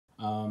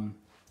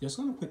Just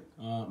gonna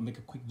make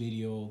a quick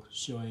video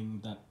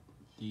showing that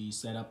the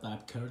setup that I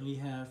currently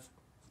have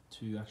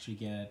to actually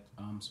get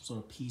some sort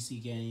of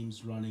PC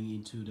games running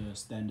into the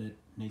standard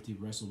native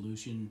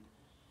resolution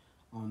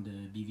on the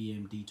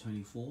BVM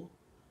D24.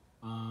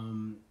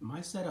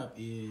 My setup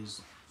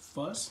is,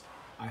 first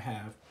I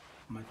have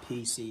my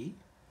PC.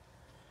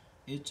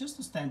 It's just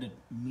a standard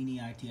mini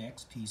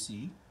ITX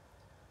PC,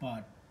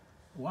 but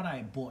what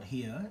I bought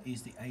here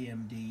is the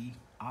AMD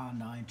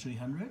R9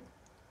 300.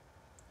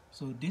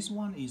 So this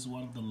one is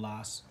one of the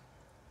last,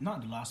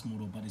 not the last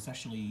model, but it's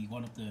actually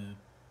one of the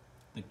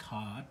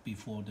card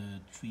before the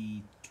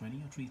 320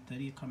 or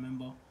 330, I can't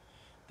remember,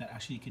 that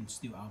actually can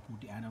still output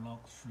the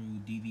analog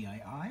through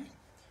DVI-I.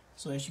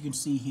 So as you can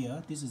see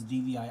here, this is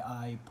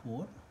DVI-I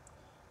port.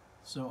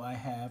 So I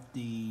have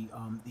the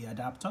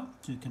adapter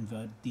to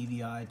convert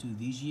DVI to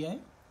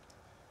VGA.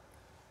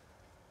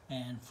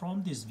 And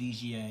from this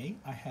VGA,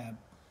 I have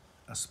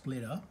a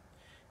splitter.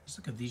 It's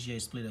like a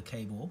VGA splitter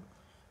cable.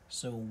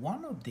 So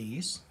one of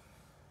these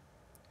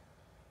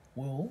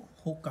will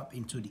hook up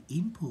into the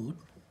input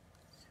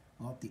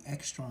of the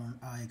Extron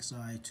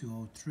RXI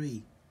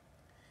 203.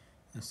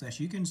 As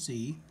you can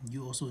see,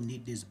 you also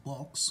need this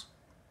box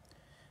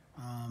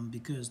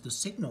because the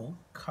signal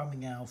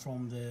coming out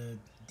from the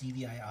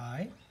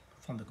DVI-I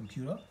from the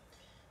computer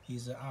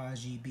is a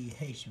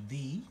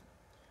RGBHV,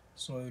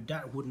 so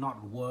that would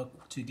not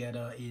work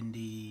together in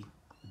the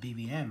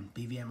BVM.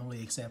 BVM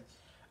only accept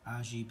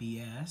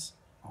RGBS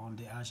on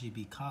the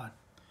RGB card.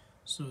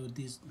 So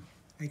this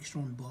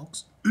Extron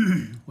box,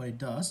 what it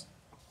does,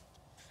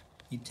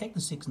 you take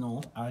the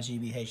signal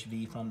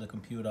RGBHV from the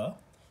computer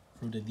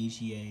through the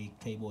VGA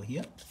cable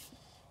here,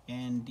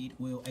 and it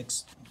will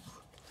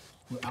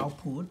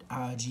output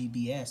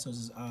RGBS. So this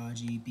is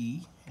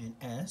RGB and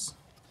S,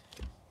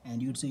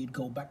 and you'd see it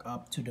go back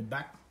up to the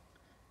back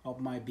of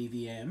my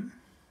BVM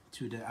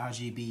to the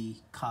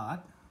RGB card.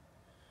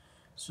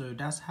 So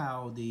that's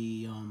how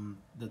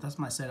that's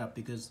my setup,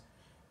 because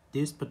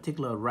this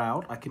particular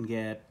route I can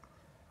get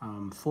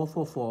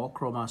 444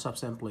 chroma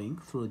subsampling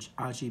through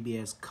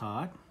RGBS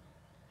card,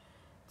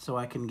 so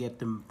I can get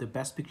the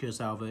best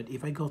pictures out of it.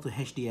 If I go to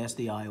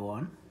HDSDI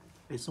one,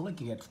 it's only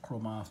can get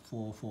chroma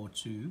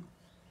 442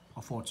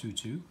 or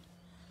 422,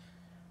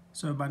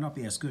 so it might not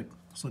be as good.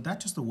 So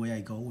that's just the way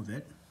I go with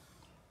it.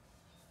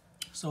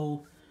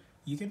 So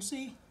you can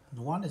see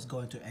the one is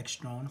going to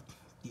Extron,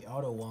 the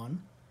other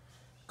one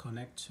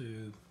connect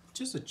to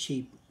just a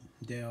cheap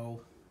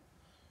Dell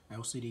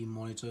LCD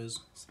monitors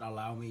that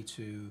allow me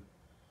to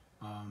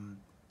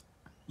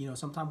you know,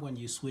 sometimes when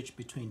you switch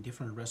between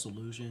different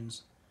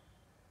resolutions,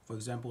 for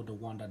example, the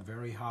one that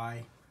very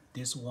high,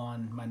 this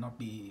one might not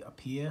be up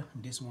here,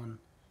 this one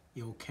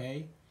is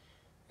okay,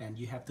 and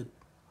you have to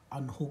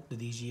unhook the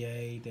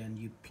VGA, then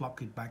you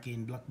plug it back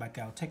in, plug back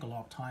out, take a lot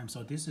of time.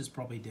 So this is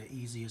probably the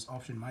easiest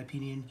option in my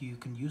opinion. You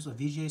can use a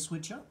VGA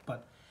switcher,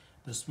 but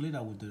the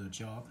splitter will do the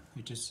job.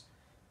 You just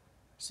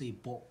see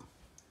both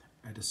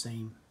at the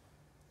same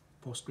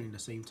both screen at the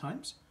same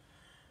times.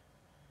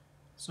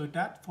 So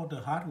that for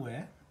the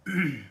hardware,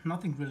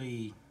 nothing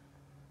really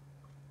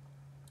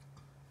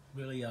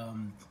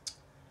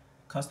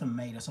custom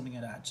made or something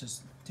like that.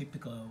 Just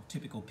typical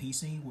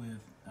PC with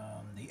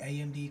the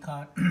AMD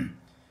card.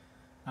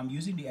 I'm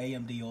using the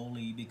AMD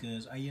only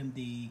because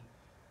AMD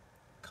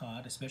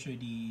card,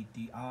 especially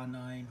the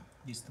R9,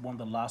 is one of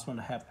the last one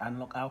to have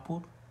analog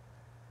output.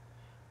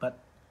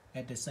 But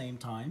at the same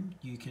time,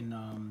 you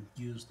can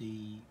use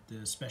the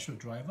special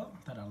driver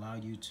that allow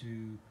you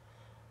to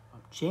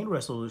change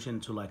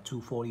resolution to like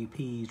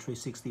 240p,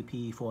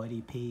 360p,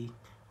 480p,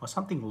 or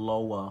something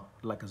lower,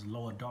 like a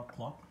lower dot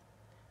clock.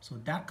 So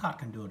that card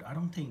can do it. I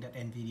don't think that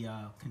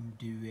NVIDIA can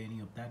do any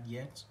of that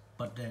yet,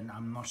 but then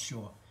I'm not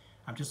sure.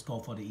 I'm just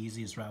going for the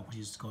easiest route, which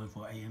is going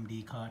for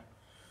AMD card.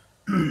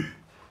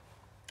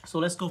 So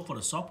let's go for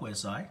the software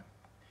side.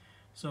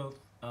 So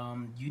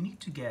you need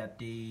to get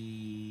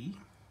the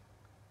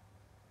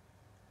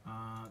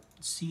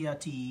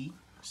CRT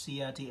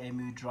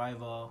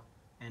Emudriver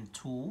and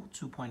Tool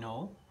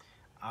 2.0.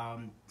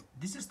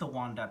 This is the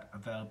one that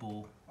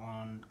available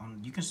on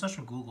you can search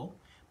on Google,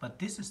 but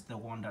this is the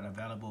one that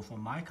available for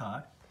my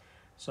card.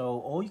 So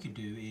all you can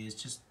do is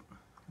just,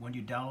 when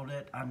you download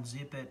it,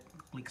 unzip it,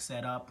 click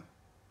setup,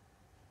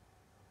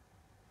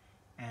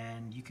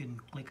 and you can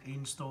click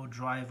install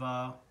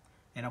driver,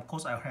 and of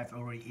course I have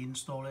already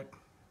installed it.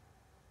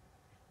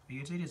 You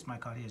can see this is my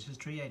card here. It's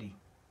just 380.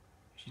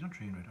 She's not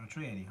 300 or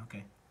 380.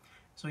 Okay,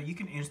 so you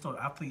can install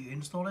after you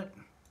install it.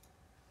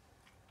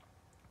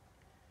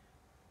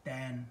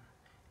 Then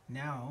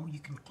now you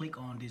can click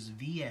on this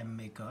VM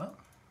maker.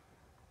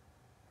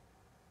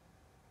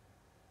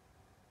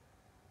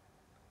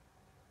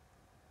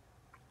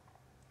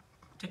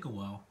 Take a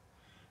while.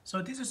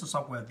 So this is a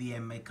software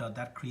VM maker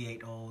that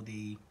create all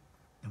the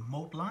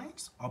mode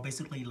lines, or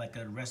basically like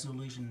a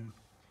resolution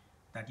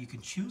that you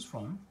can choose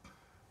from.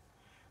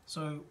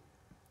 So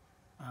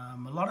a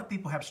lot of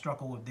people have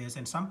struggled with this,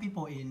 and some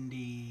people in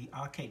the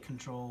arcade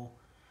control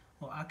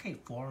or arcade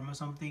forum or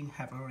something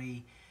have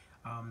already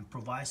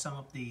provide some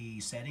of the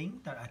setting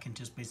that I can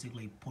just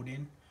basically put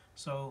in.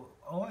 So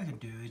all I can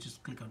do is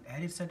just click on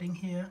edit setting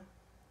here.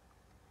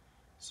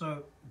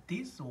 So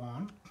this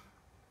one,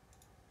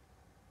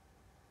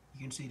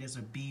 you can see there's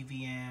a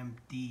BVM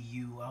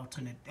DU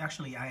alternate.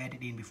 Actually, I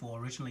added in before.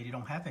 Originally, they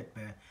don't have it,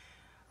 but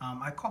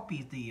I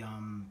copied the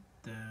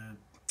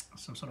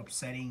some sort of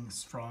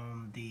settings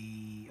from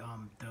the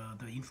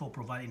info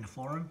provided in the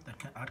forum, the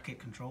arcade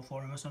control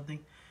forum or something.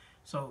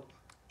 So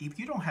if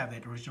you don't have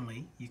it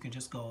originally, you can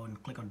just go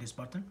and click on this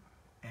button,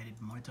 edit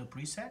monitor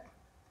preset,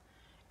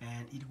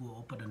 and it will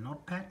open the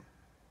notepad.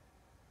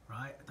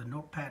 Right, the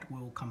notepad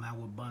will come out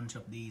with a bunch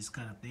of these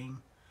kind of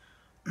thing.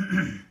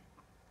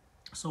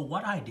 So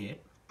what I did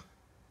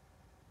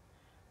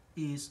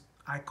is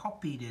I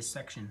copied this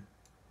section.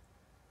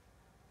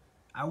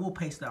 I will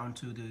paste that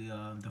onto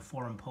the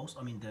forum post.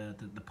 I mean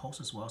the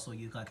post as well, so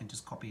you guys can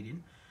just copy it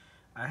in.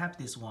 I have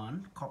this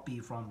one copy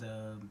from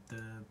the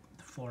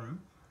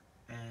forum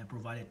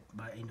provided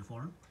by in the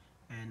forum,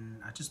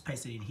 and I just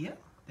paste it in here.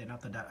 Then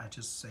after that, I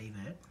just save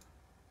it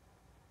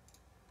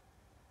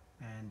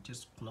and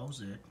just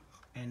close it.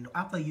 And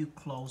after you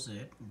close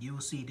it, you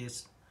will see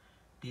this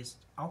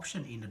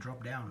option in the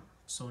drop down,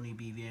 Sony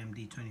BVM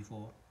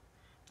D24.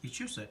 You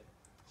choose it.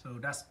 So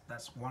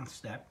that's one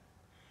step.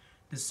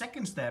 The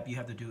second step you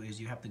have to do is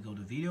you have to go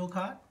to video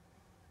card.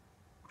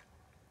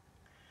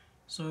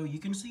 So you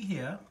can see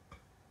here,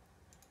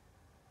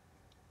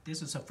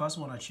 this is the first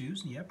one I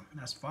choose. Yep,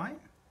 that's fine.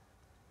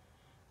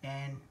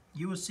 And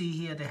you will see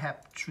here they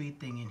have three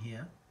things in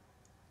here: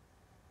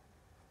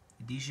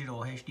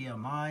 digital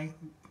HDMI,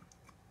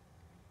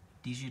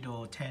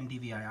 digital 10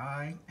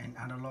 DVI-I, and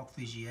analog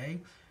VGA.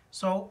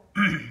 So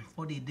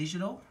for the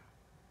digital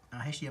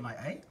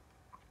HDMI-A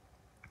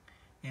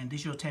and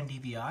digital 10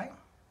 DVI,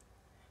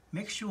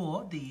 make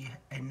sure the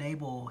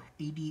enable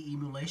AD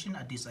emulation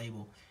are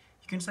disabled.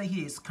 You can say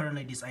here it's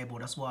currently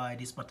disabled. That's why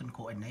this button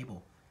called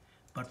enable.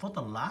 But for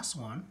the last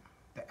one,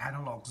 the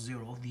analog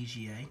 0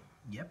 VGA,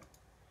 yep,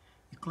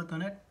 you click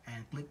on it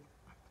and click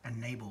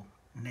enable.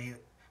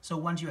 So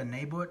once you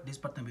enable it, this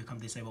button will become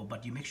disabled.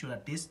 But you make sure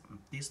that this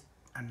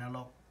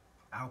analog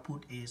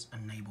output is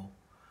enabled.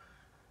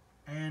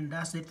 And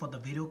that's it for the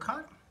video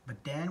card.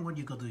 But then when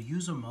you go to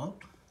user mode,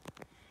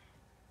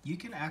 you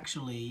can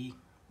actually,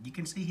 you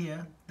can see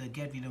here the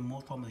get video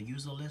mode from the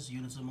user list,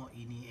 user mode,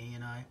 INI,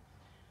 ANI.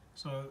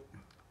 So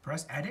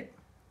press edit.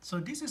 So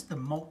this is the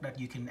mode that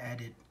you can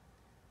edit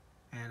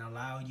and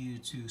allow you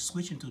to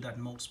switch into that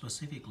mode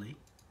specifically.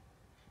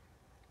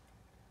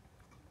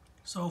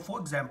 So for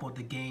example,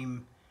 the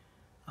game,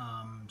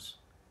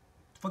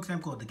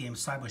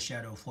 Cyber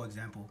Shadow, for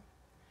example,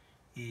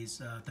 is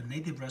the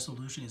native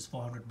resolution is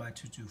 400 by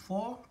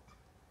 224,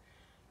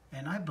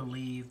 and I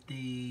believe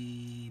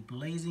the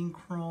Blazing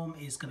Chrome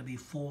is going to be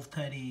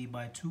 430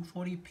 by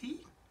 240p.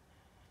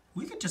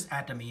 We could just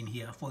add them in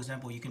here. For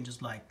example, you can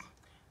just like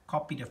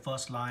copy the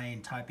first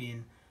line, type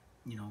in,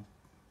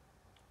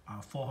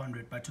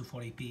 400 by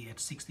 240p at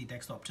 60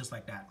 desktop, just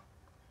like that.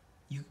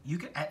 You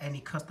can add any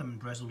custom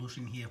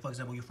resolution here. For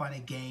example, you find a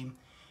game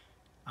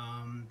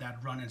that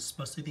run a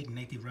specific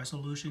native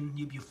resolution.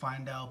 You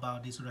find out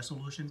about this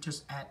resolution,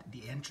 just add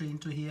the entry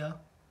into here.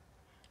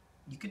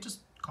 You could just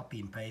copy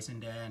and paste in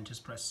there and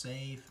just press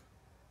save.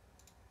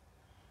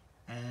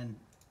 And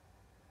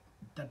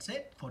that's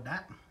it for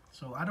that.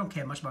 So I don't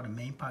care much about the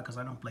main part because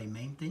I don't play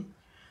main thing.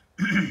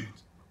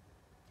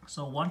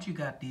 So once you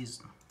got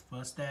these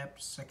first step,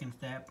 second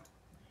step,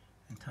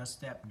 and third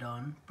step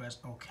done, press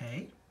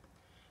OK.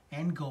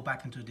 And go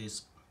back into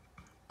this.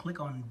 Click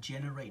on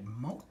generate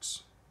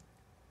modes.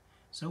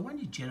 So when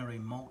you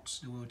generate modes,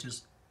 it will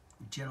just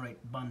generate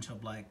a bunch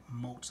of like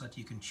modes that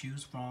you can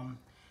choose from,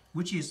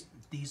 which is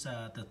these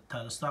are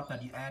the stuff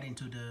that you add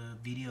into the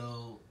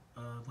video,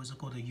 what's it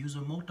called, the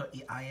user mode,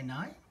 the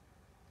INI.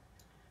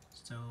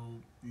 So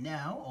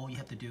now all you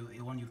have to do,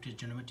 when you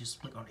generate,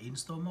 just click on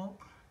install mode.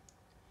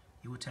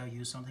 It will tell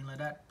you something like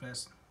that.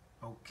 Press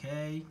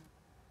OK.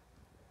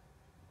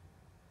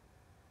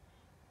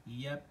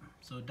 Yep,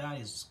 so that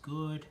is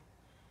good.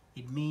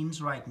 It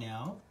means right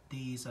now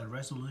these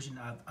resolutions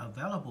are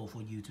available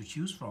for you to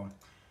choose from.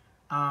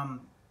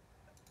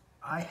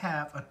 I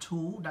have a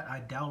tool that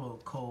I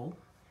download called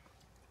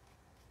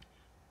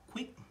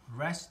Quick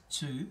Rest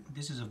 2.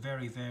 This is a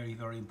very, very,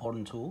 very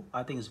important tool.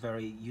 I think it's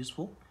very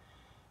useful.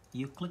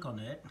 You click on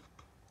it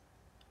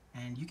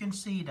and you can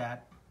see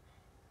that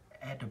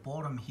at the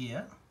bottom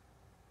here,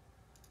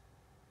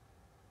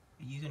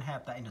 you can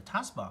have that in the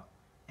taskbar,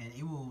 and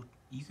it will,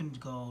 you can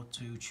go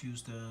to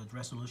choose the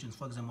resolutions.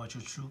 For example,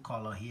 your true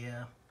color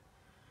here.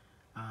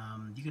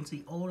 You can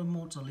see all the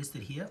modes are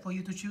listed here for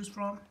you to choose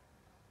from.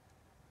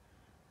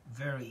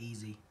 Very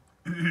easy.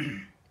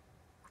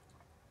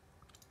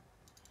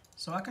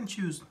 So I can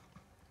choose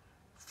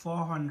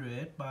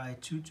 400 by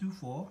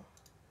 224.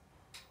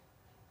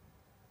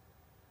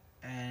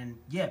 And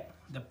yeah,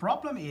 the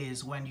problem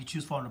is when you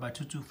choose 400 by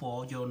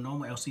 224, your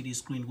normal LCD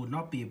screen would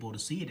not be able to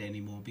see it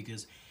anymore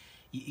because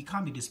it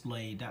can't be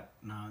displayed that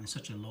in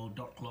such a low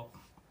dot clock.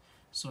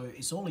 So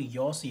it's only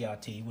your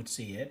CRT would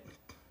see it.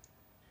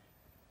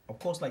 of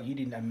course, like you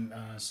didn't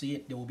see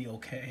it, they will be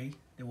okay.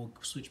 They will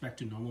switch back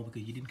to normal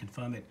because you didn't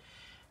confirm it.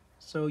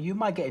 So you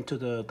might get into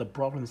the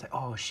problems like,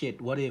 oh shit,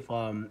 what if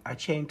I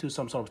change to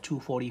some sort of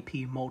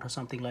 240p mode or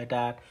something like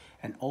that,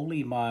 and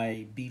only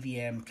my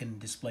BVM can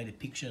display the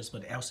pictures,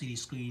 but the LCD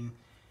screen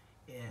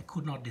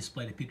could not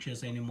display the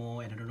pictures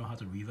anymore, and I don't know how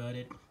to revert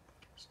it.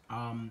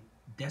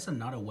 There's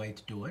another way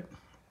to do it,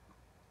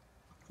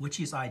 which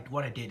is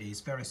what I did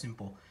is very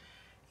simple.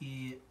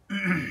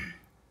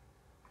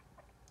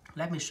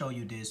 Let me show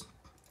you this.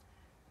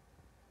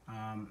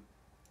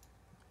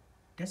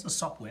 There's a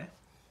software.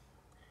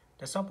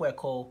 The software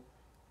called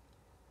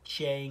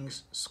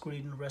Change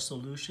Screen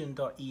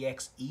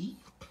Resolution.exe.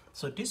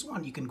 So this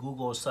one you can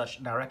Google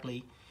search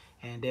directly,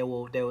 and they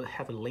will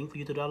have a link for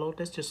you to download.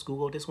 Let's just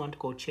Google this one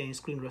called Change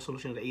Screen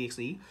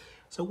Resolution.exe.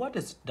 So what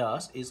this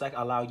does is like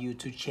allow you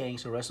to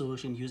change the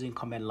resolution using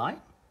command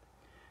line.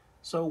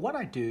 So what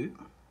I do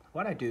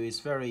is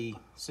very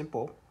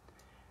simple.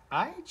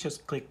 I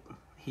just click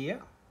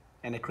here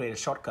and I create a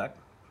shortcut.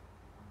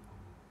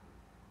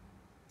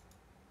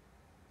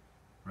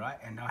 Right,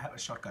 and now I have a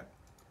shortcut.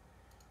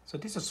 So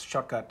this is a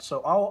shortcut. So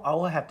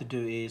all I have to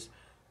do is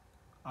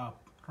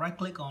right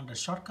click on the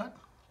shortcut,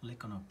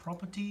 click on the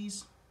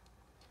properties,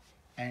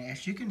 and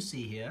as you can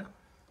see here,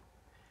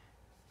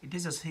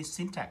 this is his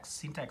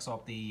syntax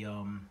of the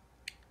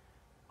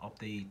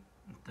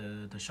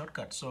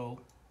shortcut.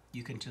 So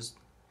you can just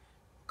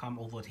come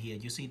over here.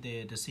 You see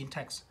the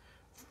syntax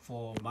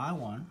for my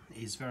one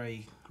is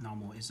very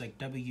normal. It's like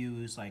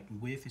W is like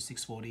width is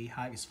 640,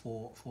 height is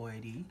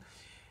 480.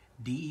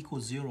 D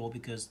equals 0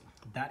 because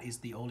that is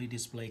the only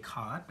display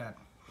card that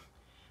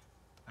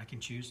I can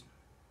choose.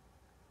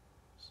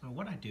 So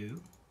what I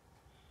do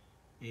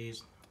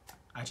is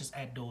I just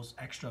add those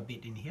extra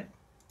bit in here.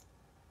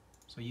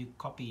 So you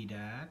copy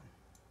that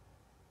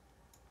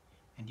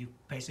and you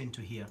paste into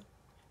here.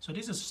 So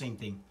this is the same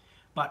thing,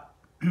 but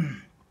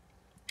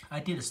I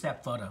did a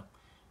step further.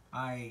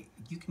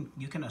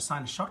 You can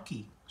assign a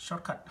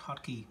shortcut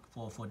hotkey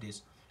for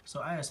this. So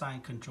I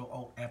assign Control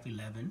Alt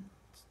F11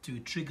 to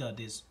trigger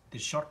this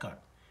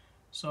shortcut.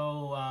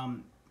 So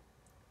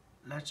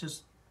let's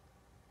just,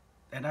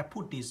 and I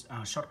put this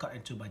shortcut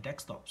into my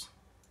desktops.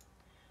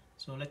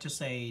 So let's just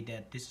say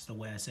that this is the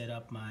way I set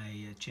up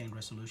my change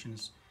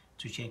resolutions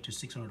to change to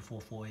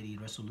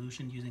 604/480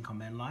 resolution using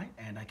command line,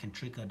 and I can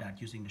trigger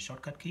that using the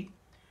shortcut key.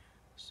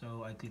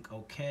 So I click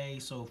OK.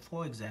 So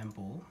for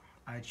example,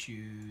 I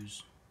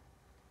choose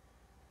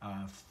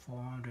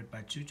 400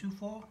 by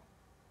 224.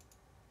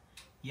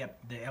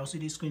 Yep, the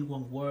LCD screen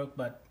won't work,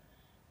 but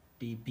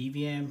the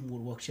BVM will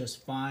work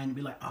just fine.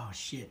 Be like, oh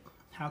shit,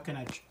 how can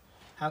I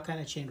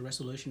change the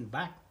resolution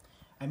back?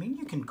 I mean,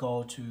 you can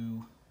go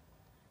to,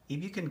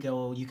 if you can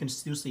go, you can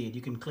still see it.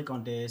 You can click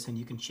on this and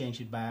you can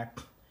change it back.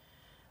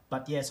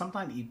 But yeah,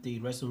 sometimes if the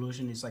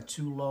resolution is like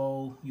too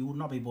low, you will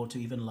not be able to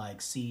even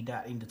like see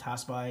that in the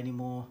taskbar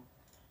anymore.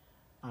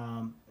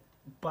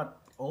 But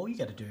all you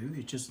gotta do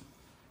is just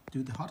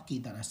do the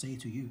hotkey that I say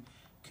to you,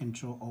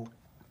 Control Alt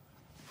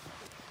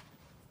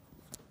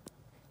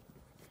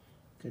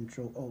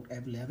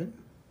F11.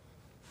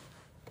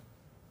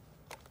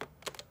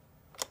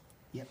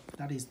 Yep,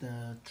 that is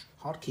the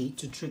hotkey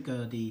to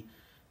trigger the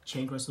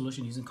change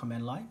resolution using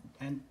command line,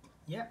 and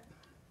yeah,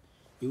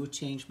 it will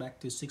change back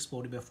to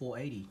 640 by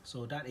 480.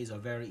 So that is a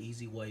very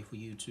easy way for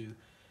you to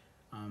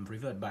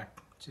revert back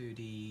to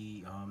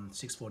the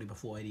 640 by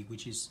 480,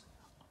 which is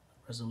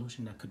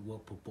resolution that could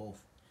work for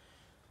both.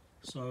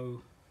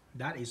 So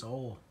that is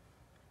all.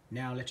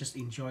 Now let's just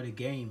enjoy the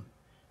game.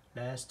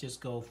 Let's just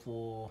go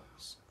for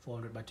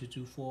 400 by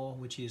 224,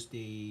 which is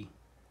the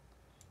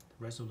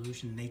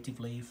resolution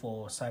natively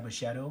for Cyber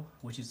Shadow,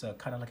 which is a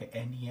kind of like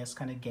an NES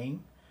kind of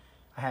game.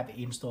 I have it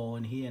installed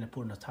in here and I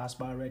put in the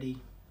taskbar already.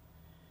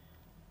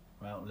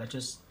 Well, let's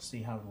just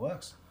see how it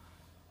works.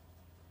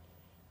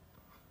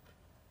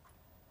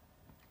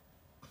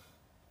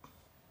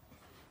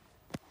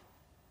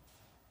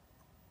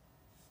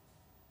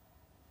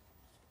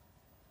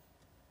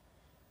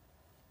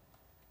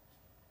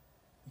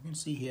 You can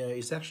see here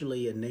it's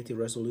actually a native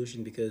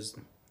resolution because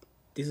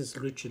this is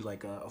literally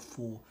like a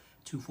full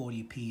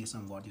 240p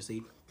somewhat. You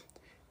see,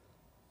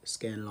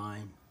 scan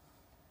line.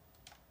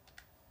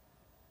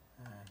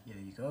 Here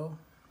you go.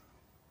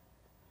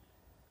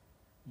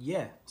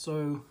 Yeah,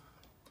 so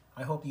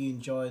I hope you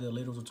enjoy the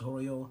little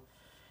tutorial.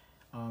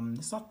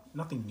 It's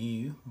nothing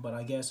new, but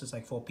I guess it's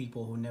like for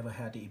people who never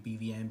had a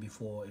BVM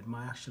before, it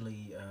might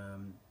actually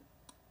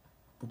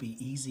will be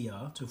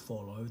easier to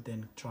follow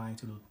than trying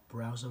to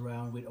browse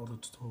around with all the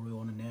tutorial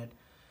on the net,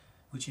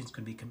 which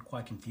can be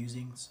quite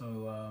confusing.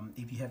 So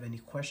if you have any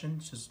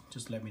questions,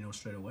 just let me know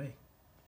straight away.